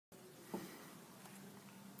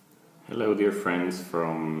Hello dear friends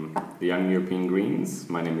from the Young European Greens.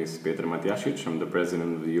 My name is Peter Matjasic. I'm the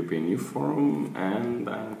president of the European Youth Forum and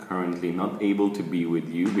I'm currently not able to be with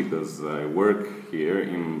you because I work here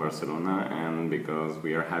in Barcelona and because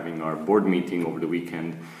we are having our board meeting over the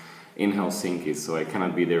weekend in Helsinki, so I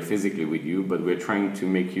cannot be there physically with you, but we're trying to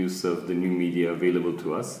make use of the new media available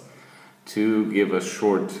to us to give a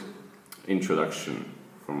short introduction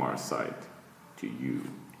from our side to you.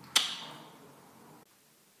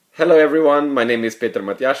 Hello everyone, my name is Peter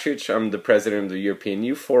Matjasic. I'm the president of the European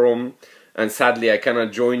Youth Forum, and sadly I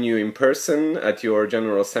cannot join you in person at your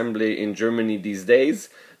General Assembly in Germany these days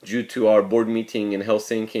due to our board meeting in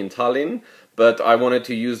Helsinki and Tallinn, but I wanted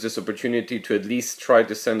to use this opportunity to at least try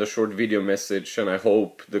to send a short video message, and I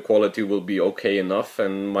hope the quality will be okay enough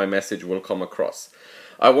and my message will come across.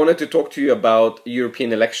 I wanted to talk to you about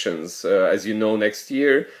European elections. As you know, next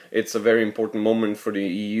year it's a very important moment for the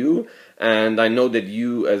EU, and I know that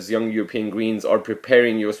you as Young European Greens are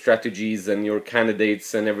preparing your strategies and your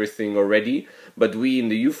candidates and everything already, but we in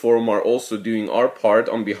the Youth Forum are also doing our part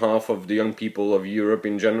on behalf of the young people of Europe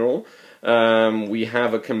in general. We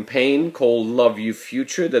have a campaign called Love You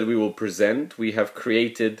Future that we will present. We have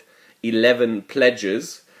created 11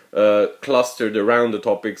 pledges clustered around the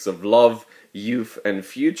topics of love, youth and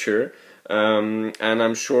future, and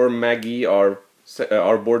I'm sure Maggie, our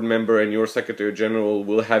board member and your Secretary General,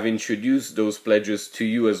 will have introduced those pledges to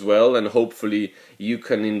you as well, and hopefully you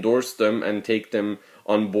can endorse them and take them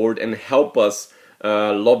on board and help us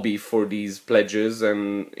lobby for these pledges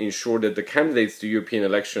and ensure that the candidates to European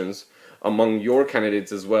elections, among your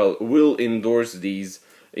candidates as well, will endorse these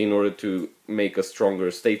in order to make a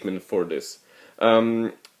stronger statement for this.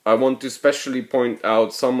 I want to especially point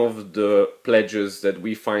out some of the pledges that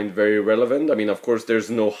we find very relevant. I mean, of course, there's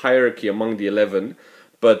no hierarchy among the 11,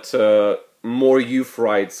 but more youth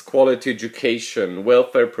rights, quality education,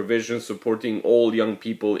 welfare provision supporting all young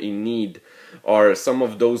people in need are some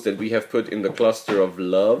of those that we have put in the cluster of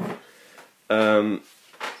love.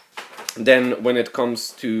 Then when it comes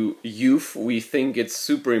to youth, we think it's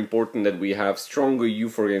super important that we have stronger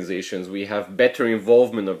youth organizations, we have better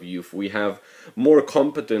involvement of youth, we have more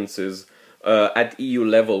competences at EU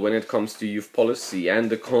level when it comes to youth policy, and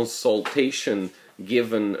the consultation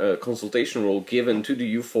role given to the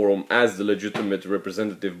Youth Forum as the legitimate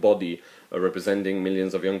representative body representing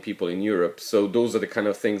millions of young people in Europe. So those are the kind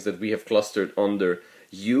of things that we have clustered under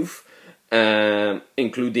youth,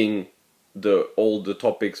 including all the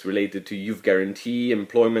topics related to youth guarantee,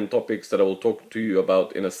 employment topics that I will talk to you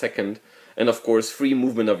about in a second, and of course free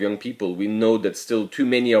movement of young people. We know that still too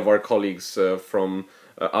many of our colleagues from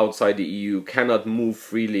outside the EU cannot move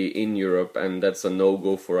freely in Europe, and that's a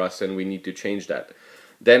no-go for us, and we need to change that.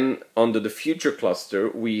 Then under the future cluster,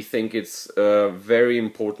 we think it's very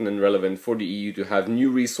important and relevant for the EU to have new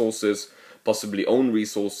resources, possibly own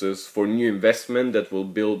resources, for new investment that will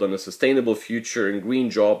build on a sustainable future and green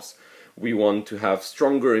jobs. We want to have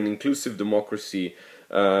stronger and inclusive democracy,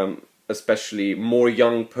 especially more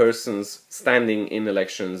young persons standing in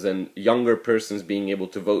elections and younger persons being able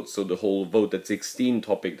to vote, so the whole vote at 16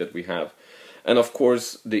 topic that we have. And of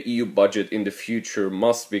course, the EU budget in the future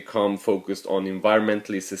must become focused on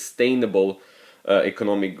environmentally sustainable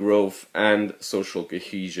economic growth and social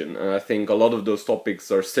cohesion. And I think a lot of those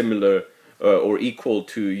topics are similar or equal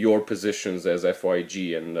to your positions as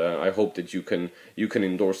FYEG, and I hope that you can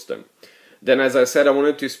endorse them. Then, as I said, I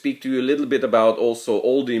wanted to speak to you a little bit about also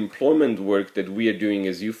all the employment work that we are doing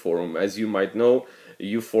as Youth Forum. As you might know,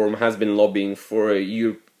 Youth Forum has been lobbying for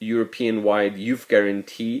a European-wide youth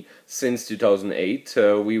guarantee since 2008.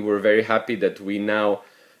 We were very happy that we now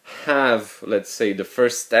have, let's say, the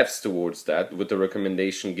first steps towards that with the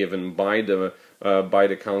recommendation given by the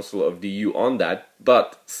Council of the EU on that,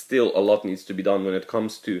 but still a lot needs to be done when it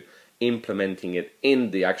comes to implementing it in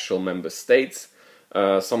the actual member states.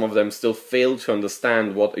 Some of them still fail to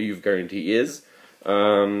understand what a youth guarantee is,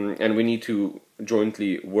 and we need to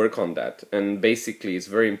jointly work on that. And basically it's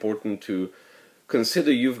very important to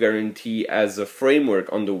consider youth guarantee as a framework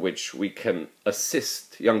under which we can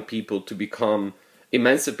assist young people to become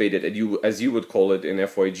emancipated, as you would call it in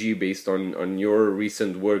FYEG, based on your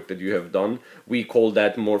recent work that you have done. We call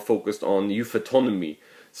that more focused on youth autonomy,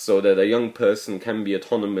 so that a young person can be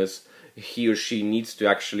autonomous. He or she needs to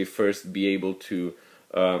actually first be able to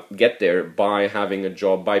get there by having a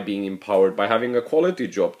job, by being empowered, by having a quality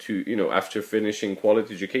job, to, after finishing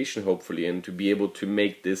quality education hopefully, and to be able to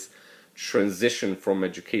make this transition from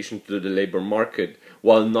education to the labor market,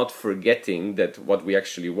 while not forgetting that what we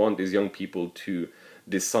actually want is young people to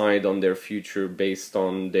decide on their future based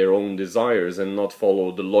on their own desires and not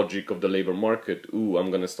follow the logic of the labor market. Ooh, I'm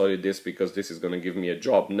going to study this because this is going to give me a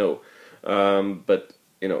job. No. But,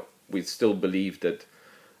 you know, we still believe that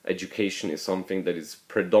education is something that is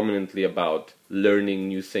predominantly about learning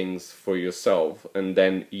new things for yourself and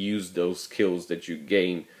then use those skills that you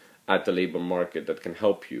gain at the labor market that can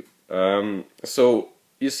help you. So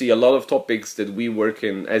you see a lot of topics that we work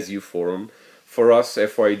in as Youth Forum. For us,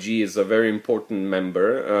 FYEG is a very important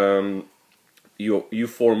member. You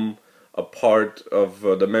form a part of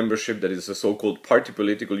the membership that is the so-called party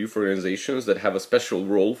political youth organizations that have a special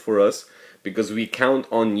role for us, because we count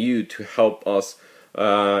on you to help us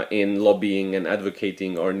in lobbying and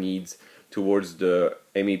advocating our needs towards the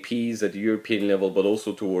MEPs at the European level, but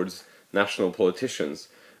also towards national politicians.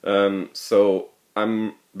 So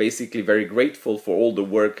I'm basically very grateful for all the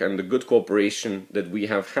work and the good cooperation that we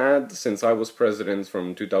have had since I was president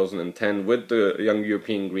from 2010 with the Young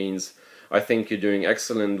European Greens. I think you're doing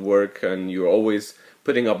excellent work and you're always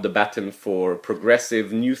putting up the baton for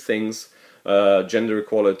progressive new things, gender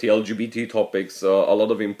equality, LGBT topics, a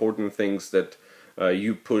lot of important things that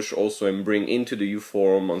you push also and bring into the Youth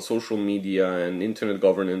Forum on social media and internet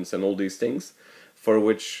governance and all these things, for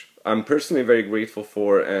which I'm personally very grateful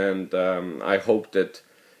for, and I hope that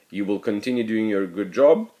you will continue doing your good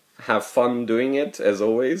job, have fun doing it as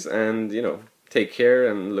always, and you know, take care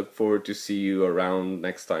and look forward to see you around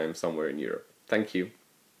next time somewhere in Europe. Thank you.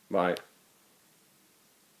 Bye.